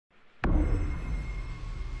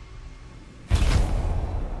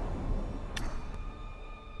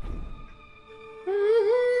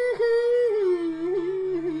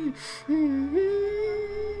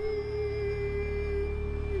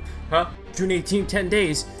June 18th, 10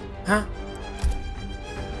 days. Huh?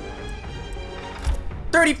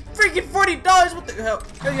 30 freaking $40! What the hell?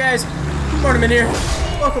 Hey guys, Mortalmen here.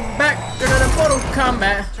 Welcome back to another Mortal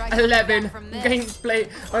Kombat 11 gameplay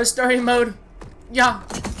on story mode. Yeah.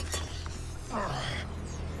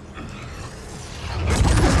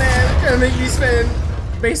 Man, it's gonna make me spend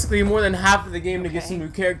basically more than half of the game to get some new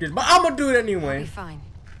characters, but I'm gonna do it anyway. I'll be fine.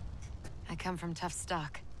 I come from tough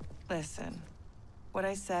stock. Listen, what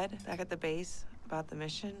I said back at the base about the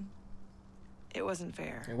mission, it wasn't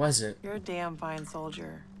fair. It wasn't. You're a damn fine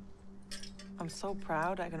soldier. I'm so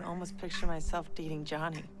proud I can almost picture myself dating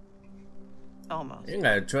Johnny. Almost. You ain't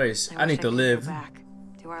got a choice. I need wish to could live. Go back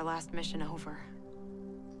to our last mission over.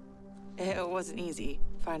 It wasn't easy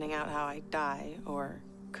finding out how I'd die or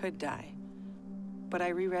could die. But I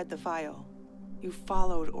reread the file. You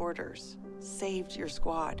followed orders, saved your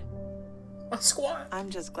squad. My squad. I'm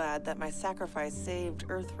just glad that my sacrifice saved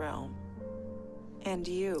Earthrealm. And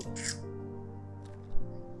you.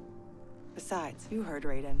 Besides, you heard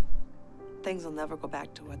Raiden. Things will never go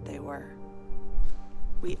back to what they were.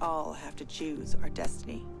 We all have to choose our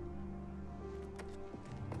destiny.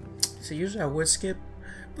 So usually I would skip,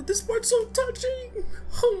 but this part's so touching.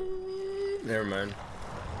 Never mind.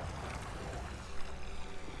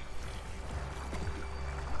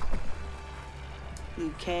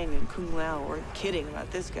 Liu Kang and Kung Lao weren't kidding about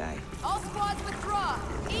this guy. All squads withdraw!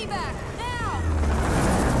 Evac, now!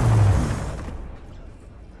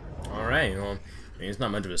 Alright, well, I mean, it's not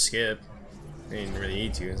much of a skip. I didn't really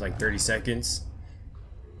need to. It's like 30 seconds.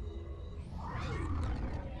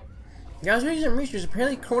 Yeah, I was reading some research.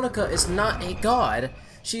 Apparently, Kronika is not a god.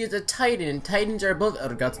 She is a titan. Titans are above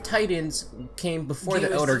elder gods. Titans came before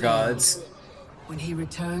the elder gods. When he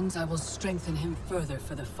returns, I will strengthen him further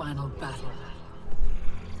for the final battle.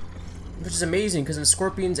 Which is amazing, because in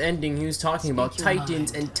Scorpion's ending, he was talking about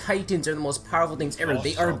Titans, and Titans are the most powerful things ever.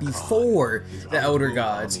 They are before the elder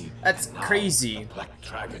gods. That's crazy. Black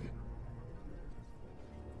Dragon.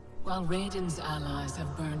 While Raiden's allies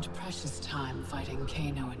have burned precious time fighting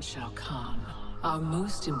Kano and Shao Kahn, our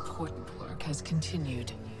most important work has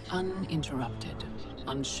continued, uninterrupted,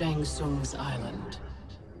 on Shang Tsung's island.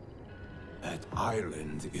 That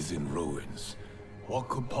island is in ruins. What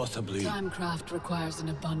could possibly... Timecraft requires an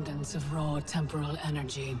abundance of raw temporal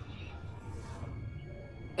energy.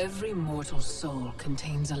 Every mortal soul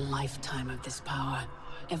contains a lifetime of this power.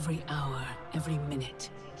 Every hour, every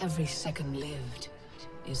minute, every second lived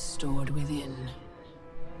is stored within.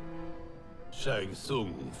 Shang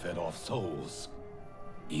Tsung fed off souls.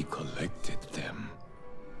 He collected them.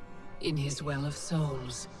 In his well of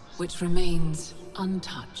souls, which remains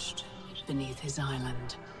untouched beneath his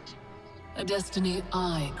island. A destiny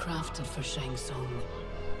I crafted for Shang Tsung,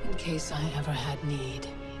 in case I ever had need.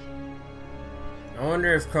 I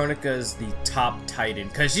wonder if Kronika is the top Titan,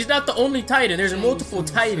 because she's not the only Titan. There's multiple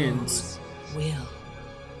Titans. Will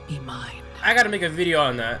be mine. I gotta make a video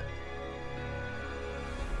on that.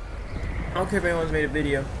 I don't care if anyone's made a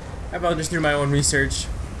video. I probably just do my own research.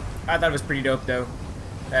 I thought it was pretty dope though.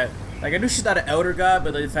 That, like, I knew she's not an elder god,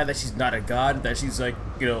 but the fact that she's not a god, that she's like,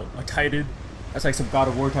 you know, a Titan. That's like some God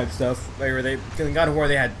of War type stuff. Like where they, in God of War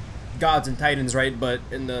they had gods and Titans, right? But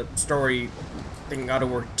in the story, I think in God of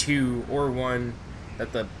War 2 or 1,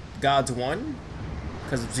 that the gods won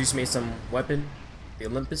because Zeus made some weapon, the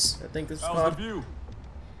Olympus, I think it's called. How's the view?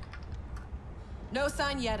 No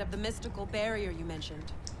sign yet of the mystical barrier you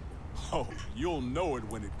mentioned. Oh, you'll know it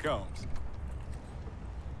when it comes.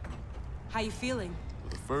 How you feeling?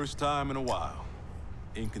 For the first time in a while,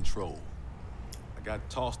 in control. I got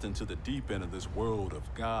tossed into the deep end of this world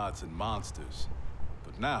of gods and monsters.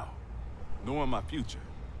 But now, knowing my future,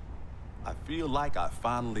 I feel like I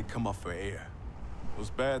finally come up for air.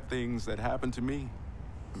 Those bad things that happened to me,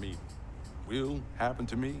 will happen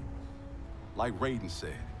to me. Like Raiden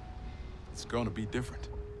said, it's gonna be different.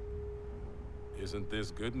 Isn't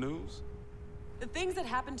this good news? The things that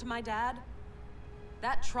happened to my dad,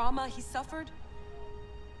 that trauma he suffered,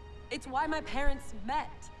 it's why my parents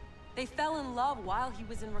met. They fell in love while he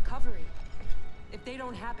was in recovery. If they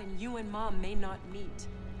don't happen, you and Mom may not meet.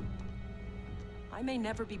 I may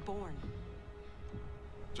never be born.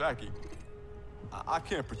 Jackie, I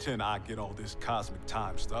can't pretend I get all this cosmic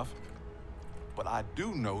time stuff. But I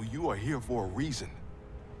do know you are here for a reason.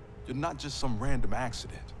 You're not just some random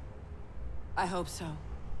accident. I hope so.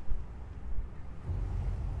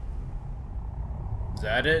 Is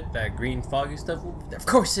that it? That green foggy stuff? Of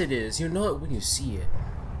course it is. You know it when you see it.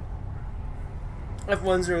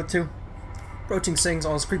 F102. Approaching things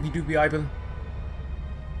on Creepy Doopy Island.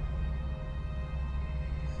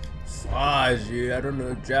 Fudge, I don't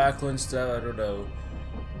know. Jacqueline stuff, I don't know.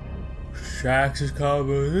 Jax's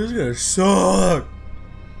combo. This is gonna suck.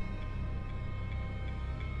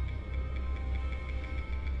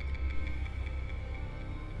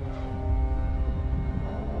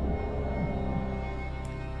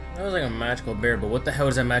 That was like a magical bear, but what the hell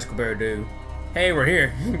does that magical bear do? Hey, we're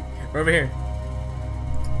here. We're over here.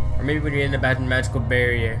 Or maybe when you're in the magical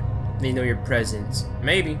barrier, they know your presence.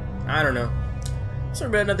 Maybe. I don't know. So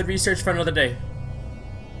we're another research for another day.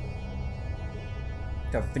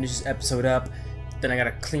 Gotta finish this episode up. Then I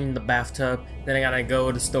gotta clean the bathtub. Then I gotta go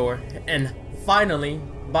to the store. And finally,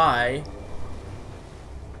 buy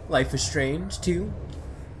Life is Strange 2.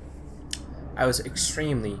 I was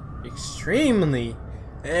extremely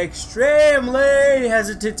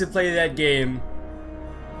hesitant to play that game.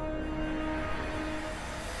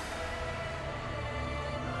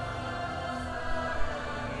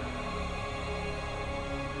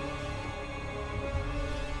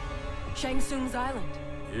 Shang Tsung's island.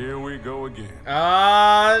 Here we go again.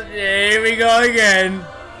 Here we go again.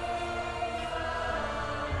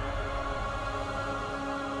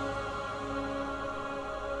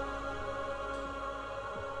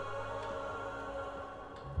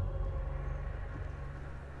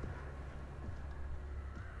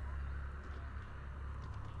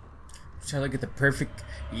 Try to look at the perfect.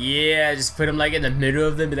 Yeah, just put him like in the middle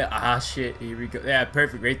of them. Be like, ah, shit. Here we go. Yeah,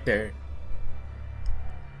 perfect, right there.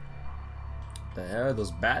 The hell are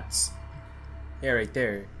those bats? Yeah, right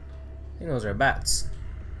there. I think those are bats.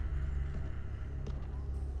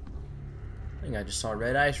 I think I just saw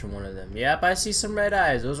red eyes from one of them. Yep, I see some red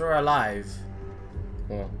eyes. Those are alive.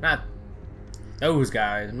 Well, not those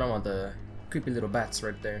guys. I don't want the creepy little bats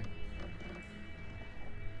right there.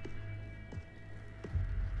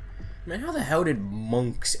 Man, how the hell did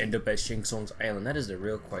monks end up at Shang Tsung's island? That is the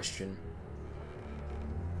real question.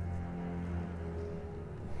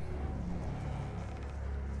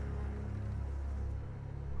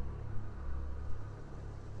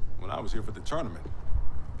 When I was here for the tournament,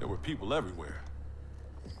 there were people everywhere.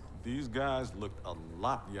 These guys looked a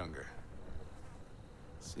lot younger.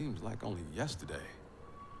 Seems like only yesterday.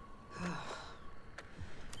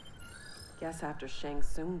 Guess after Shang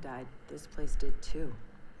Tsung died, this place did too.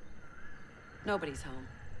 Nobody's home.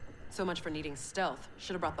 So much for needing stealth.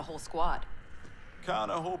 Should have brought the whole squad.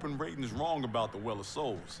 Kinda hoping Raiden's wrong about the Well of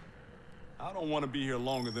Souls. I don't want to be here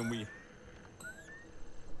longer than we...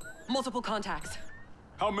 Multiple contacts.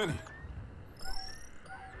 How many?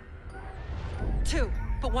 2,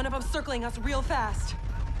 but one of them circling us real fast.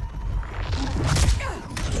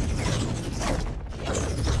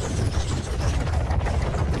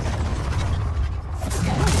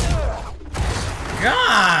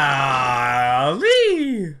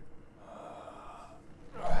 Golly!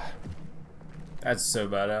 That's so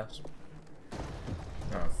badass.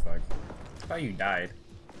 Oh fuck. I thought you died.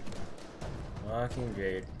 Fucking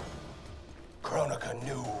Jade. Kronika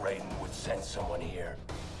knew Raiden would send someone here.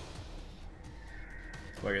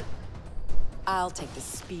 Look at. I'll take the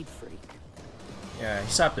speed freak. Yeah,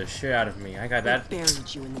 he slapped the shit out of me. I got that. We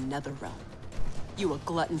buried you in the nether realm. You a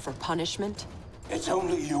glutton for punishment? It's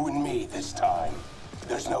only you and me this time.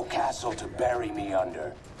 There's no castle to bury me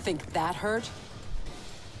under. Think that hurt?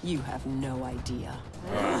 You have no idea.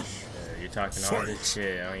 Oh shit, you're talking all this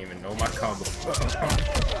shit. I don't even know my combo.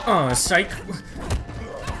 Psych.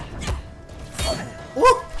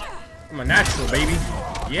 Woo! I'm a natural, baby.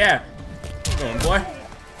 Yeah. Come on, boy.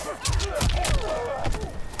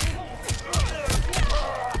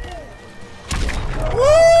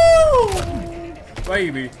 Woo!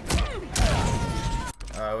 Baby.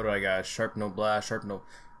 What do I got? Sharp no blast, sharp no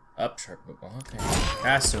up, sharp no ball. Okay.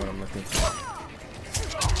 That's what I'm looking for.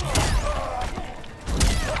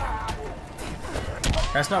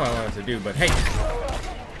 That's not what I wanted to do, but hey.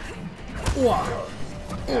 Wow.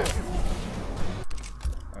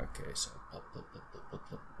 Okay, so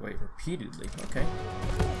wait, repeatedly. Okay.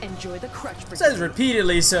 Enjoy the crutch. It says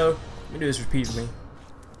repeatedly, so let me do this repeatedly.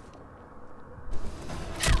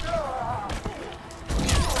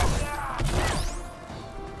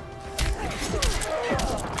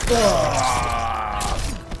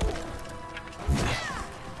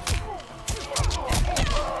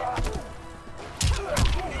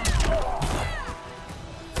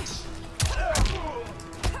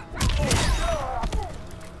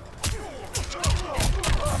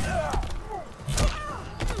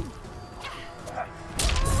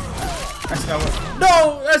 That's not what.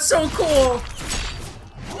 No, that's so cool.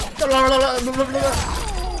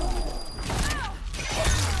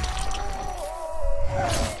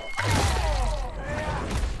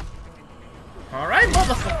 Alright,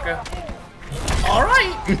 motherfucker.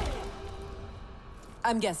 Alright.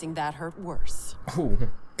 I'm guessing that hurt worse. Oh,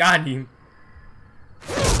 got him.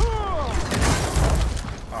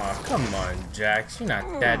 Come on, Jax. You're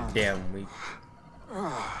not that damn weak.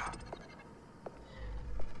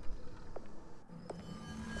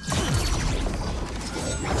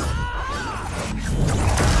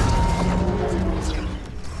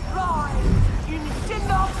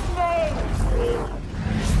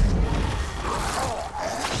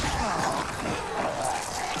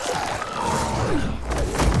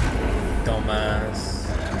 Dumbass.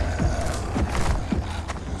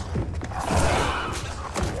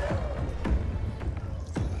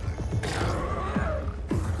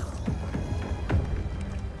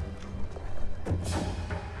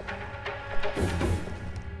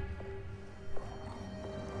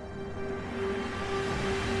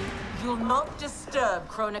 You'll not disturb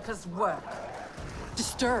Kronika's work.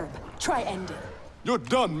 Disturb. Try ending. You're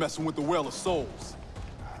done messing with the Well of Souls.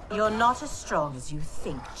 You're not as strong as you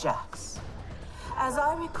think, Jax. As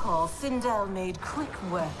I recall, Sindel made quick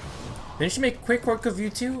work of you. Didn't she make quick work of you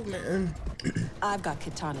too? Man. I've got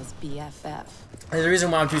Kitana's BFF. There's a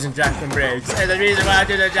reason why I'm choosing Jax and Briggs. There's a reason why I'm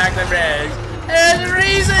choosing Jax and Briggs. There's a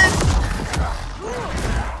reason!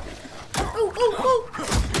 Oh, oh, oh!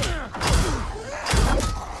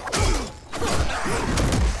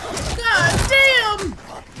 God damn!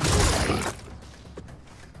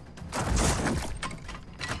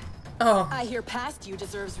 Oh. I hear past you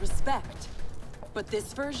deserves respect. But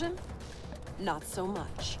this version, not so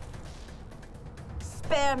much.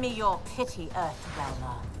 Spare me your pity,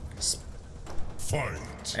 Earthrealmer.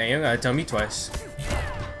 Fight. Hey, you don't gotta tell me twice.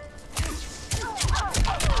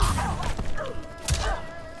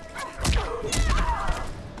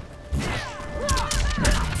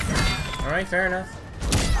 Alright, fair enough.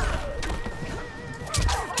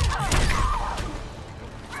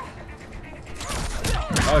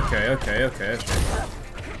 Okay.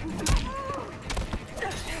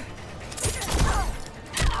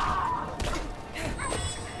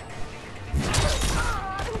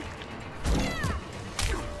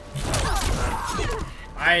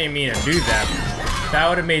 I didn't mean to do that. That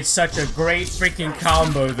would have made such a great freaking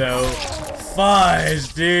combo, though.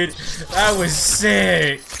 Fudge, dude. That was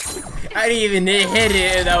sick. I didn't even hit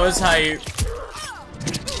it, and I was hype.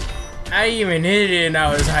 I didn't even hit it, and I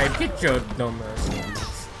was hype. Get your dumb ass.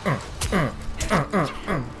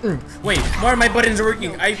 Wait, why are my buttons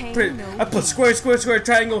working? I put square,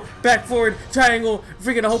 triangle, back, forward, triangle,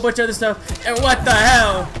 freaking a whole bunch of other stuff. And what the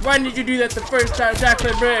hell? Why did you do that the first time, Jax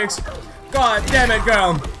and Briggs? God damn it,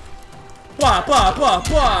 girl. Wah,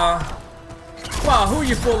 who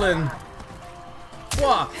you fooling?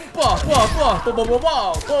 Wah,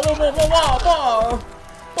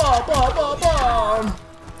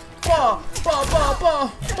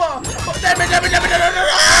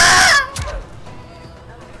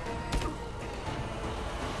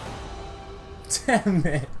 damn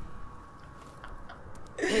it.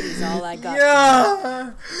 Pity's all I got.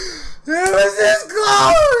 Yeah! It was this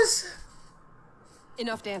close!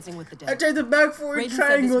 Enough dancing with the dead. I tried the back forward Raiden said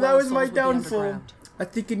triangle, this that Well was of my Souls would be downfall. underground. I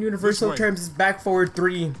think in universal way. terms it's back forward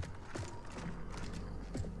 3.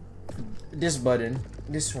 This button.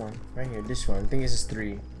 This one. Right here, this one. I think this is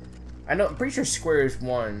 3. I know, I'm pretty sure square is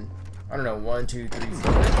 1. I don't know, 1, 2, 3,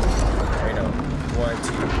 4. I know.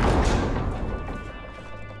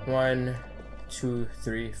 1, 2,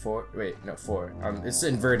 3, 4. Wait, no, 4. It's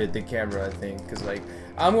inverted, the camera, I think. Because, like,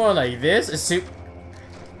 I'm going like this.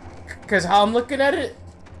 Because how I'm looking at it,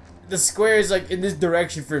 the square is, like, in this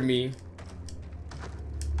direction for me.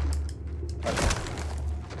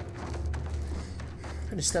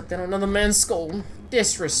 I just stepped on another man's skull.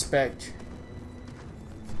 Disrespect.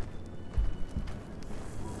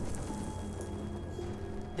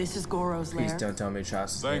 This is Goro's lair. Please don't tell me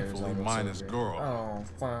Chas's lair is Thankfully, almost mine is over. Goro. Oh,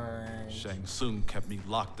 fine. Shang Tsung kept me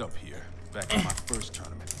locked up here back in my first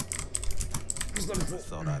tournament. I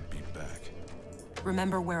thought I'd be back.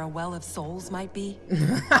 Remember where a Well of Souls might be?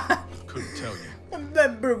 Couldn't tell you.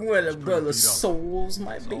 Remember where the Well of beat up. Souls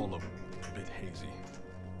might It's be? all a bit hazy.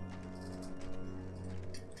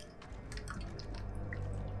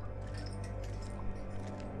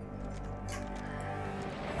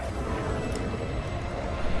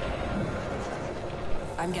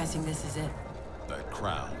 I'm guessing this is it. That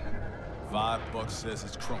crown. $5 says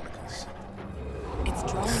it's Kronika's. It's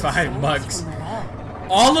drawing $5. souls from the well.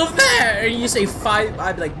 All of that? And you say 5?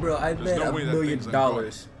 I'd be like, bro, I There's bet no $1 way that million. thing's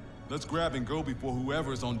unguarded. Let's grab and go before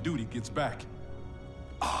whoever's on duty gets back.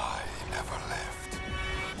 I never left.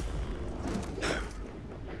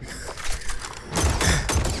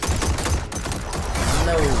 I'm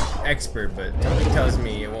no expert, but something tells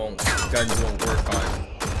me it won't. Guns won't work on,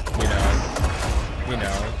 you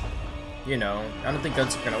know. I don't think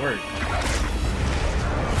guns are gonna work.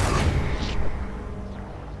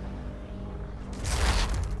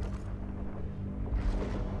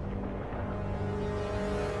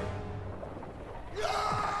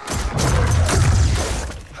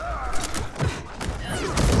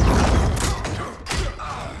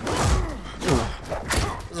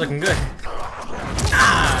 looking good.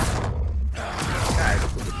 Ah!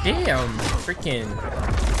 God damn! Freaking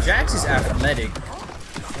Jax is athletic.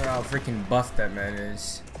 Look how freaking buff that man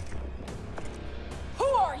is. Who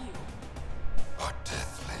are you? A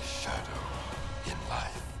deathly shadow in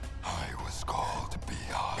life. I was called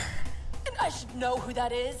beyond. And I should know who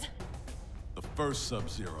that is. The first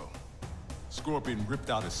Sub-Zero. Scorpion ripped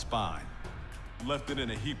out his spine. Left it in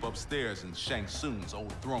a heap upstairs in Shang Tsung's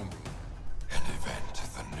old throne room. An event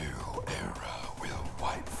the new era will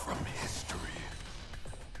wipe from history.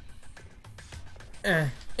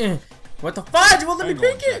 What the fudge? Well, let me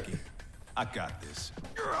pick it. Jackie. I got this.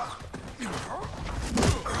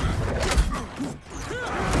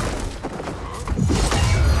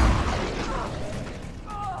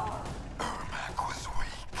 Ermac was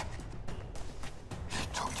weak. He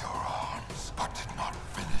took your arms, but did not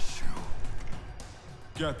finish you.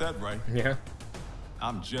 Got that right. Yeah.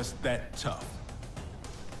 I'm just that tough.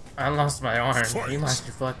 I lost my arm. You lost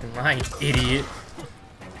your fucking mind, idiot.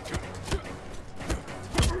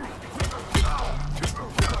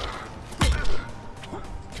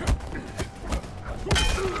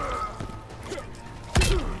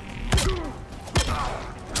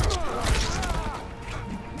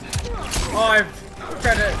 Oh, I've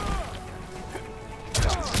tried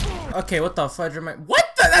to. Okay, what the fudge am I?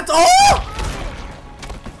 What the? That's all?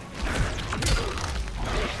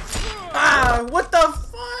 Ah, what the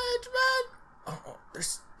fudge, man? Oh,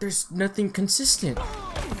 there's nothing consistent.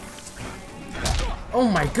 Oh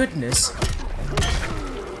my goodness.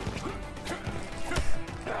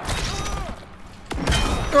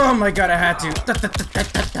 Oh my god, I had to.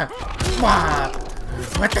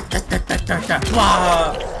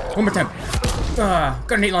 One more time.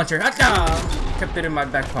 Grenade launcher. Kept it in my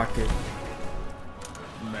back pocket.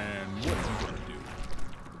 Man, what are you gonna do?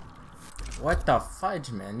 What the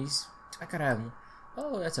fudge, man? I gotta have.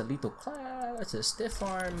 Oh, that's a lethal claw. That's a stiff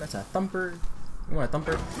arm. That's a thumper. You want a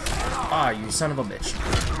thumper? Ah, you son of a bitch.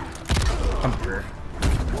 Thumper.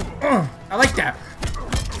 I like that.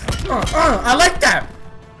 I like that.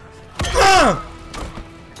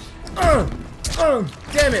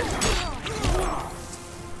 Damn it.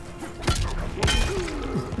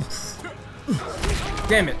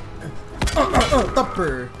 Damn it.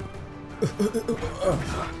 Thumper.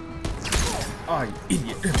 Oh, you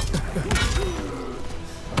idiot.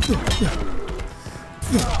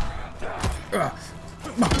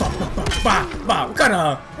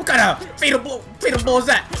 What kind of fatal blow is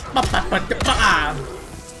that?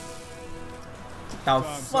 Get the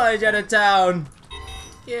fudge out of town.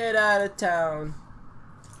 Get out of town.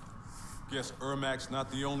 Guess Ermac's not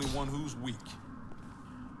the only one who's weak.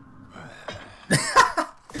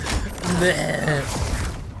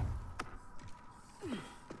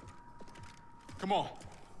 Come on,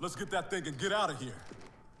 let's get that thing and get out of here.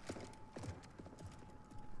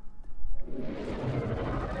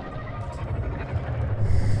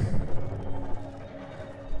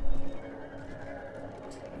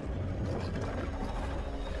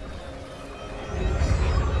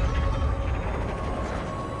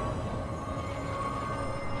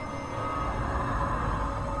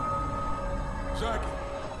 Jackie,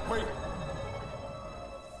 wait.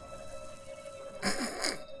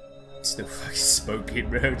 Still fucking smoking,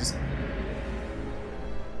 bro. Just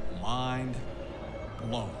Mind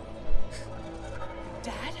blown.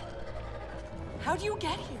 Dad? How'd you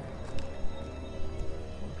get here?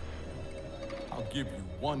 I'll give you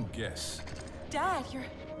one guess. Dad,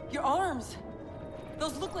 your arms.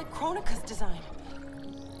 Those look like Kronika's design.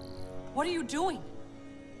 What are you doing?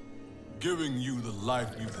 Giving you the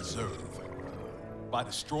life you deserve. By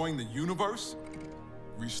destroying the universe,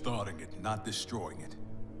 restarting it, not destroying it.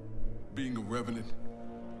 Being a revenant,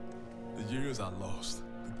 the years I lost,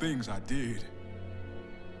 the things I did.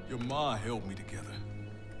 Your ma held me together,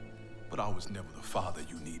 but I was never the father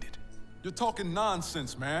you needed. You're talking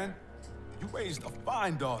nonsense, man. You raised a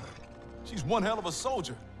fine daughter. She's one hell of a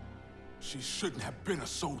soldier. She shouldn't have been a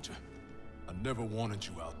soldier. I never wanted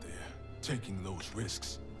you out there, taking those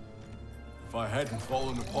risks. If I hadn't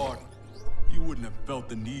fallen apart, you wouldn't have felt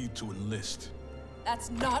the need to enlist. That's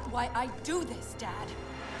not why I do this, Dad.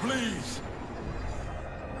 Please!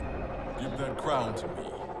 Give that crown to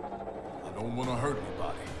me. I don't want to hurt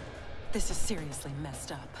anybody. This is seriously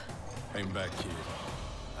messed up. Hang back, kid.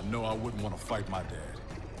 I know I wouldn't want to fight my dad.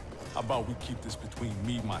 How about we keep this between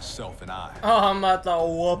me, myself, and I? oh, I'm about to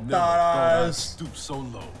whoop Never that thought I'd ass. stoop so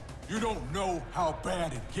low. You don't know how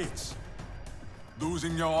bad it gets.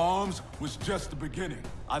 Losing your arms was just the beginning.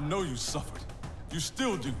 I know you suffered. You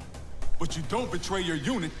still do. But you don't betray your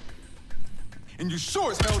unit. And you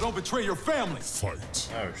sure as hell don't betray your family. Fight.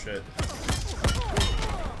 Oh shit.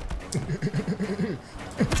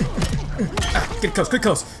 Get close, get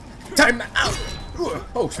close. Time out.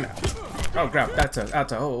 Oh snap. Oh crap. That's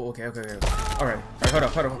a. Oh okay. All right. Hold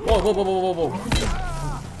up. Whoa.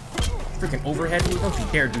 Freaking overhead me. Don't you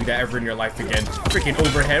dare do that ever in your life again. Freaking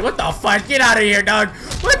overhead. What the fuck? Get out of here, dog.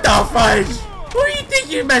 What the fuck? Who do you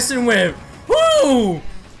think you're messing with? Who?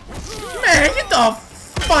 Man, get the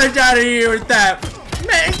fuck out of here with that.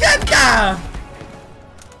 Man, get down.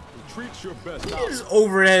 Treat your best. You just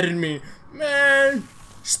overheaded me. Man,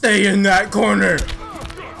 stay in that corner.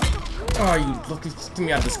 Oh, you lucky. Get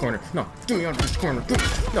me out of this corner. No, get me out of this corner.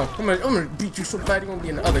 No, I'm gonna beat you so bad you're gonna be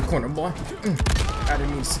in the other corner, boy. I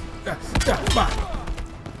didn't mean to.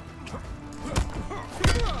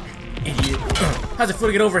 Idiot. How's it feel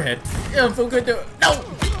to get overhead? Yeah, I feel good to. No!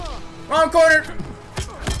 Wrong corner!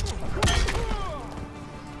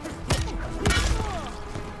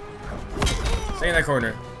 Stay in that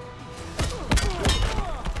corner.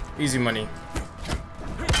 Easy money.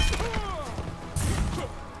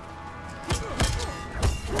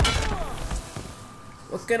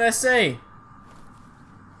 What can I say?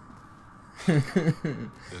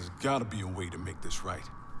 There's gotta be a way to make this right.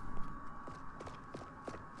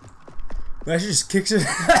 That just kicks it.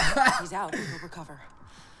 He's out. He'll recover.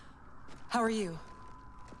 How are you?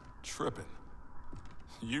 Tripping.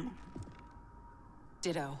 You?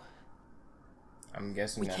 Ditto. I'm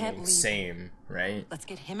guessing We that can't means leave. same, right? Let's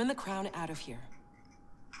get him and the crown out of here.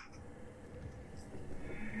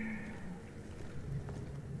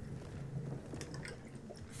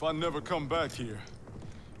 If I never come back here,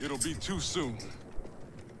 it'll be too soon.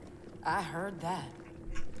 I heard that.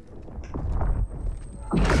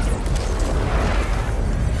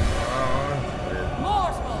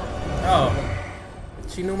 Mortal! Oh.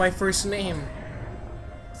 She knew my first name.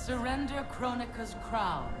 Surrender Kronika's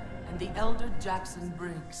crown and the elder Jax and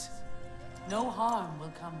Briggs. No harm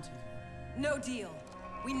will come to you. No deal.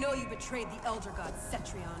 We know you betrayed the Elder God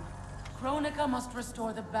Cetrion. Kronika must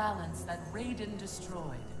restore the balance that Raiden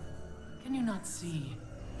destroyed. Can you not see?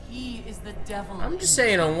 He is the devil. I'm just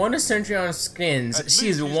saying, on one of Centrion's skins,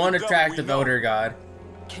 she's one attractive elder god.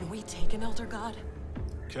 Can we take an Elder God?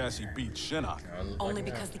 Cassie beat Shinnok. Only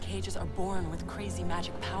because the cages are born with crazy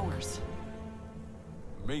magic powers.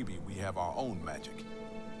 Maybe we have our own magic.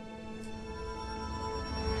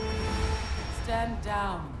 Stand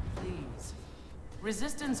down, please.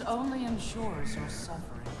 Resistance only ensures your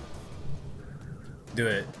suffering. Do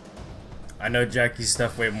it. I know Jackie's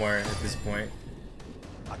stuff way more at this point.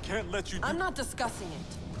 I can't let you do. I'm not discussing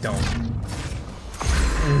it. Don't.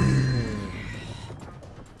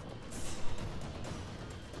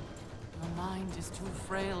 Your mind is too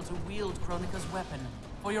frail to wield Kronika's weapon.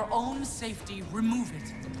 For your own safety, remove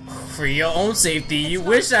it. For your own safety, you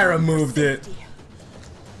wish I removed it.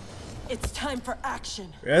 It's time for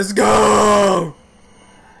action. Let's go!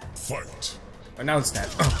 Fight. Announce that.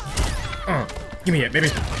 Give me it, baby.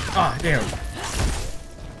 Ah, damn.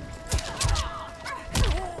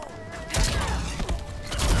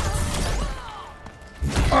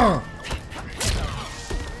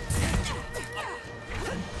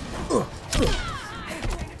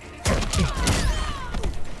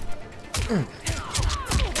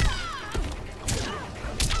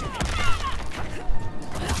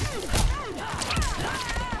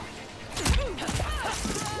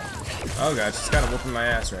 Oh god, she's kind of whooping my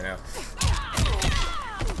ass right now.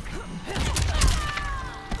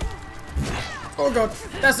 Oh god,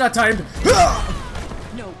 that's not timed.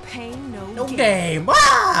 No pain, No game.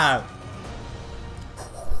 Ah!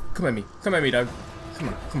 Come at me, dog. Come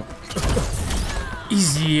on.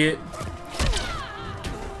 Easy.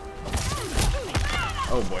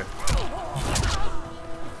 Oh boy.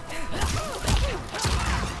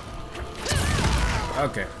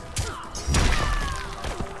 Okay.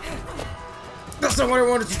 That's not what I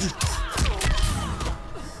wanted to do.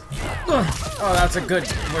 Oh, that's a good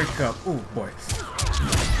wake up. Oh boy.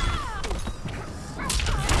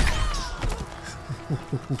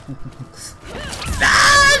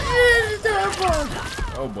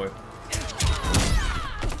 Oh boy.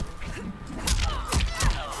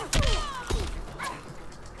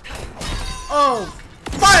 Oh,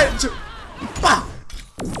 fight! Bah!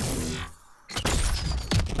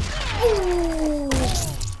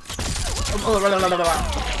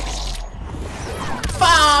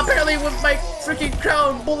 Bah! Apparently with my freaking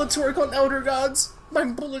crown, bullets work on elder gods. My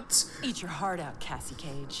bullets. Eat your heart out, Cassie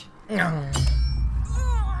Cage.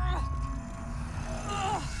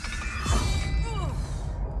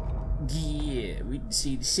 Yeah, we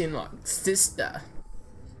see the Shinlock sister.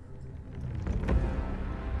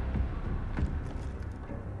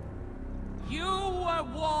 You were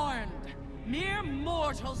warned. Mere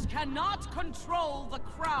mortals cannot control the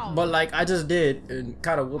crown. But like I just did and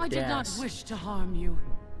kind of whooped I did ass. not wish to harm you,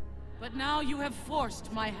 but now you have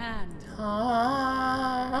forced my hand.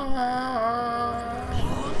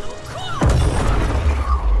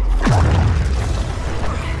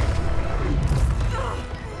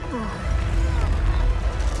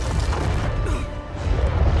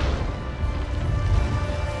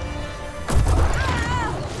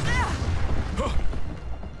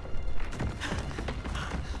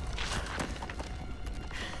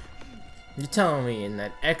 You're telling me in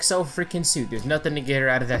that exo freaking suit, there's nothing to get her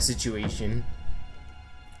out of that situation?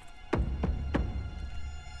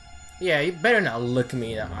 Yeah, you better not look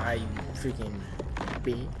me in the eye, you freaking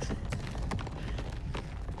bitch.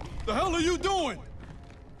 The hell are you doing?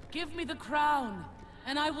 Give me the crown,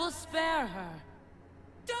 and I will spare her.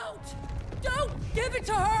 Don't give it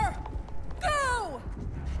to her! Go!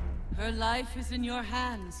 Her life is in your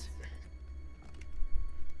hands.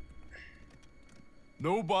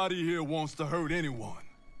 Nobody here wants to hurt anyone.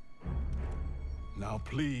 Now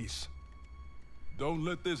please, don't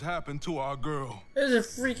let this happen to our girl. This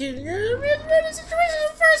is a freaking situation in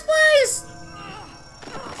the first place!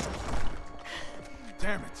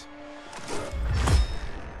 Damn it.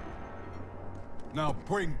 Now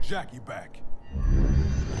bring Jacqui back.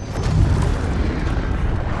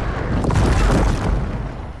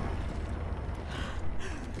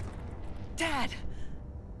 Dad,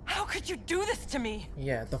 how could you do this to me?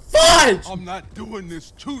 Yeah, the fudge! I'm not doing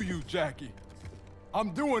this to you, Jacqui.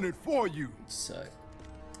 I'm doing it for you. Suck.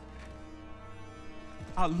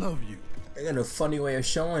 I love you. I got a funny way of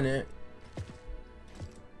showing it.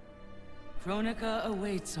 Kronika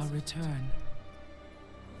awaits our return.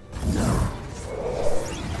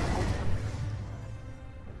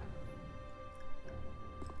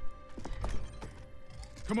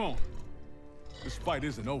 Come on. This fight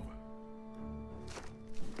isn't over.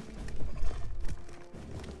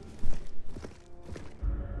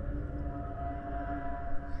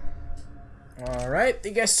 Alright,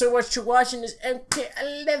 thank you guys so much for watching this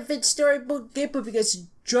MK11 storybook gameplay. If you guys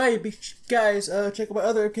enjoyed, make sure you guys check out my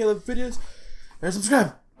other MK11 videos and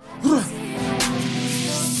subscribe.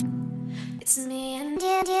 It's me and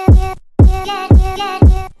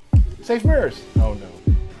Safe mirrors. Oh no.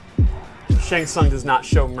 Shang Tsung does not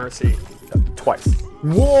show mercy twice.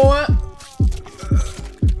 What?